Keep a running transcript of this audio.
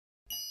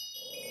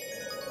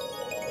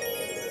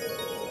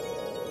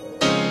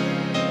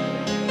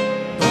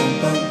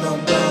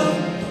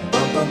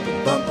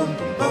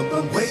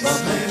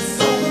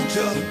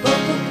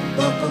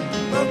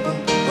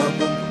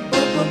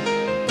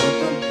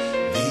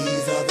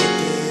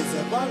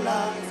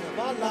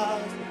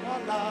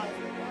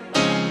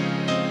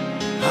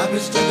I've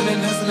been struggling,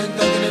 hustling,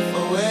 thugging it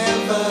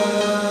forever.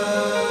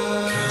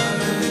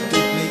 Coming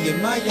deeply in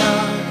my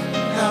yard.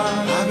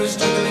 I've been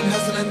struggling,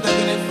 hustling,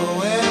 thugging it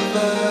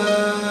forever.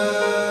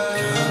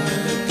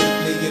 Coming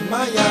deeply in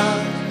my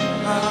yard.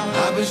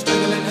 I've been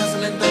struggling,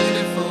 hustling, thugging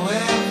it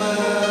forever.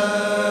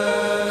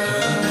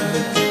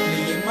 Coming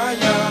deeply in my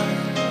yard.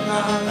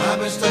 I've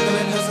been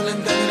struggling,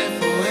 hustling, thugging it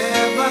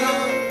forever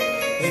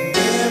and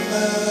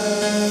ever.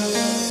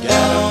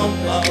 Got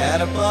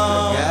a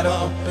bump,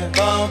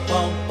 bump,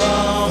 bump,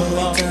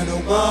 bump, eternal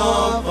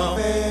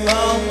warfare.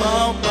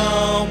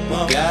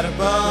 Got a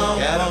bump,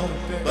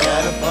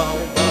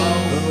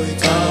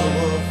 eternal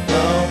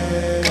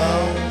warfare.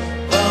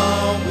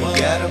 We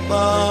got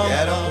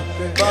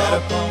a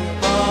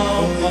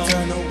bump,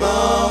 eternal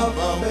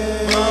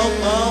warfare.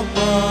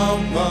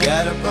 We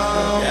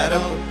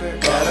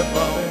got a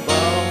bump,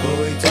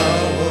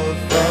 eternal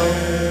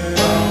warfare.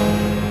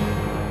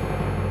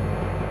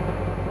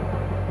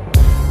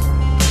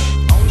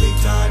 Only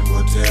time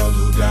will tell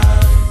who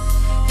died.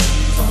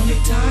 Only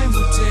time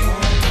will tell.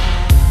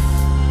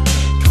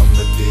 Come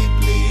look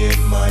deeply in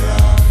my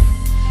eyes.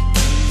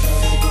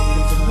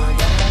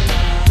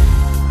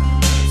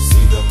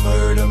 See the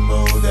murder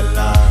mold the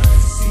lies.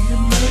 See the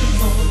murder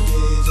mold the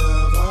days of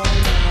our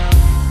lives.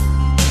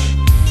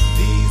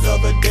 These are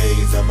the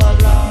days of our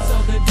lives. These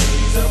are the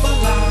days of our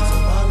lives.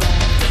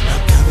 Now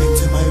come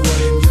into my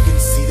world and you can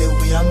see that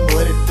we are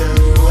more than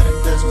done. More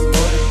than done, we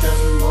more than done,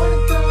 we more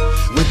than done.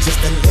 With just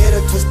a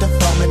little twist of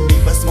harmony,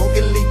 but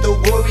smoking lethal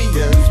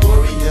warriors,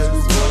 warriors,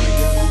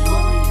 warriors,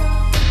 warriors.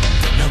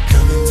 Now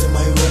come into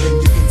my world and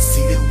you can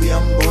see that we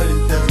are more than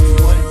done.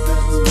 More than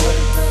done, we more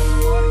than done,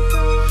 more than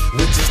done.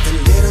 With just a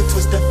little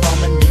twist of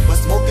harmony, but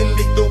smoking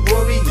lethal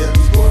warriors,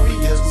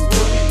 warriors,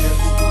 warriors.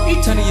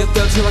 Eternity of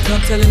thugs, here I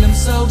come telling them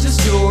so,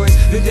 just yours.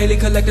 Been daily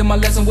collecting my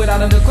lesson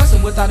without any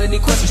question, without any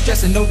question.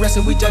 Stressing, no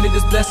resting, we journey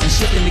this blessing.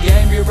 Shifting the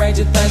game,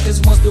 rearranging things, cause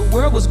once the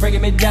world was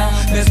bringing me down.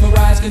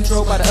 Mesmerized,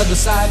 controlled by the other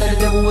side, that the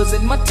devil was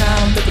in my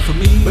town, looking for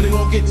me. But he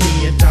won't get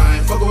me in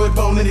time. Fuckin' with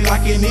bone and he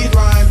locking his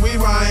rhymes. We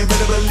rhyme,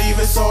 better believe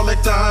it's all the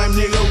time.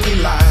 Nigga, we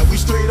lie. We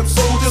straight up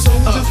soldiers.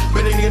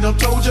 Better nigga, don't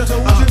told ya.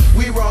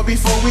 We raw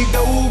before we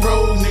go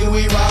roll. Nigga,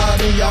 we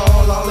robbing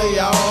y'all, all of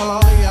y'all,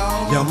 all of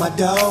y'all. Yo, my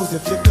dogs,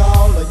 if you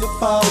call or you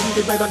fall, you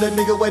can bet on that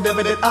nigga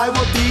whenever that I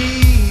will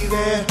be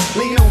there.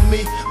 Lean on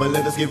me, but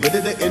let us get rid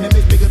of the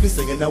enemies. Niggas be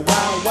singing a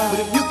wild, wild. But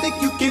if you think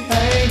you can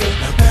hang it,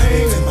 now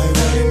hang it. My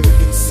rhythm, you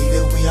can see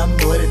that we are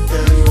more than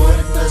done. More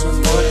than done,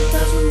 we're more than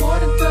done, we're more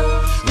than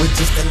done. With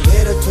just a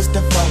little twist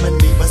of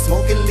harmony, but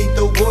smoking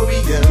lethal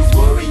warriors,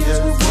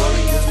 warriors,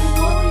 warriors,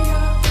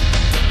 warriors.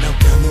 Now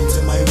come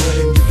into my world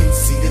and you can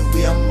see that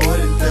we are more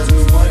than done.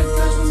 More than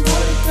done, we're more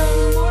than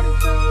done, more than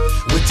done.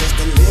 With just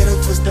a little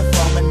twist of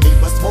harmony,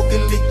 but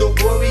smoking lethal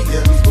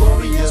warriors,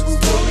 warriors,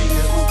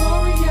 warriors,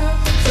 warriors.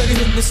 Thugging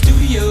in the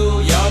studio,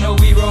 y'all know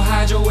we roll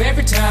hydro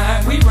every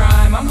time we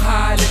rhyme. I'm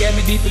high, look at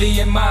me deeply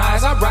in my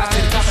eyes. I rise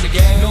to the top of the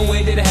game. No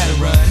way that I had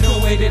to run, no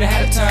way that I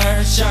had to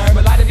turn. Shine,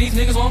 but a lot of these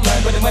niggas won't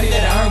learn. But the money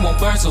that I earn won't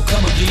burn, so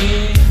come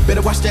again.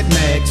 Better watch that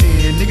Mag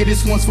 10. Nigga,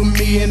 this one's for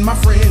me and my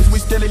friends. We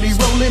steadily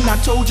rolling. I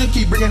told you,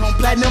 keep bringing home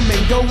platinum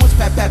and gold ones.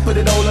 Pat, pat, put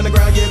it all on the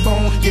ground, get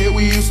bone. Yeah,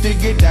 we used to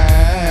get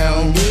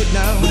down, get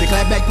down. With a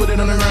clap back, put it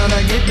on the ground,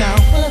 and get down.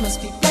 Well, I must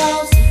keep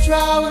lost and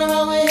try when I'm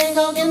out with ain't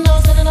gon' get no.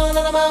 Sitting on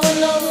out of my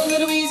window,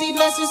 little easy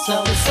blessings.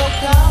 So it's so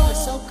cold,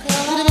 it's so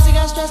cold. Little busy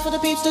got stress for the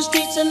peeps, the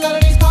streets, and none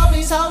of these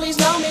police, holies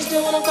know me.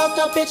 Still when I'm fucked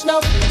up, bitch, no,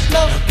 no.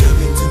 Now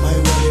come into my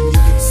world and you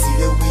can see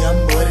that we are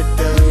more than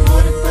done.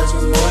 More than done,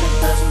 we're more than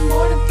done, we're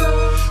more than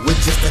done. With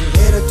just a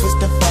little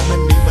twist of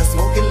harmony, but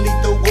smoking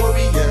lethal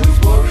warriors,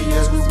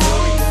 warriors,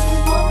 warriors,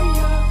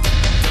 warriors.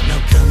 Now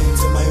come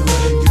into my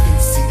world and you can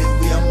see that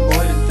we are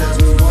more than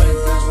done. More than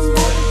done, we're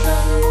more than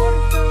done, more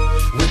than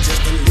done. With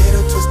just a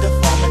little twist of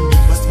harmony,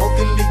 but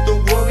smoking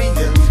lethal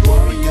warriors,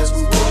 warriors,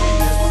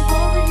 warriors,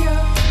 warriors.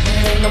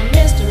 It ain't no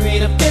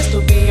mystery, the pistol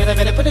be I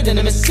better put it in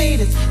the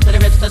Mercedes. Let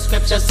it rip the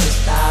scripture,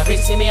 sister.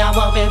 See me, I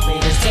won't be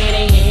reading. Say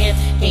it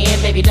in,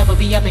 baby, double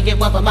be up and get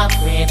one for my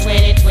friend.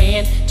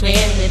 Twin,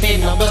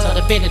 living numbers on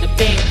the bit of the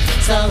big.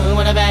 So who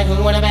wanna bag,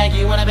 who wanna bag,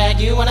 you wanna bag,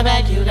 you wanna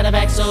bag, you got a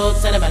bag, so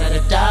send him out of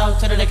the dog.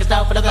 To the liquor's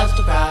out for the bus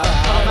to crowd.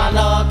 All my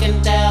luck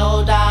and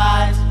tell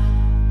dies.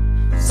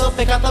 So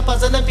pick up the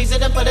puzzle and piece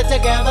it and put it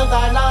together,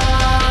 thy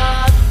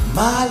Lord.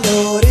 My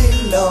Lord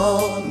and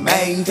Lord,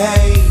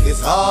 maintain.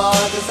 It's hard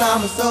cause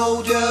I'm a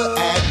soldier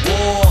at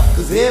war.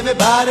 Cause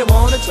everybody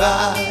wanna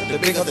try to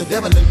bring up the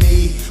devil in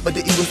me, but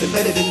the evil's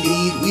embedded in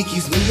these, we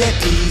keeps me at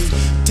ease.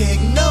 Take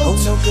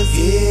notes, oh no, cause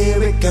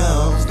here it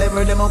comes.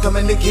 Never them all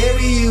coming to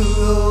carry you,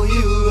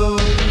 you.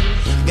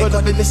 They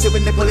caught in the shit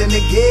when they pulling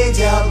the gauge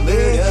out,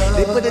 murder.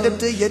 They put it up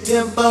to your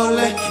tempo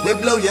like they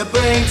blow your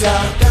brains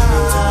out.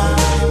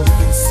 You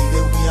can see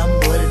that we are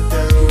more than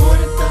done, more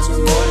than done,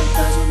 we're more than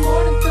done, we're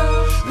more than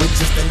done. With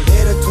just a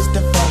little twist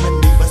of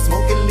harmony, but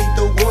smoking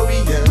lethal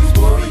warriors,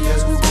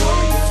 warriors,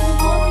 warriors,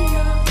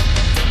 warriors.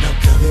 Now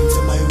come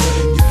into my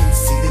world and you can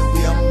see that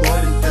we are more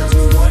than done,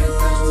 more than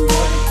done,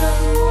 more than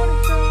done, more than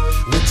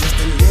done. With just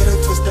a little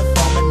twist of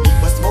harmony,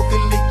 but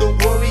smoking lethal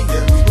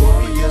warriors,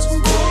 warriors,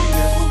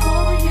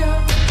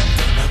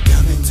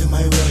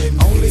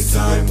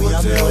 time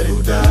will tell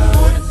who died.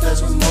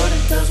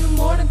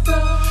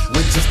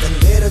 With just a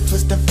little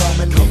twist and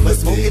from and come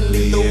smoking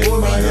little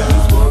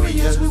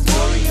warriors.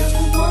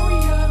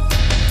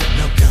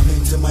 Now come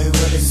into my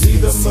world and See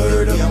the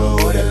murder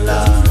mode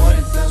alive.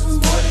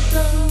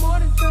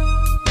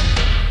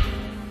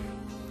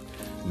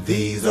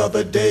 These are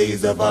the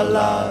days of our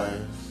lives.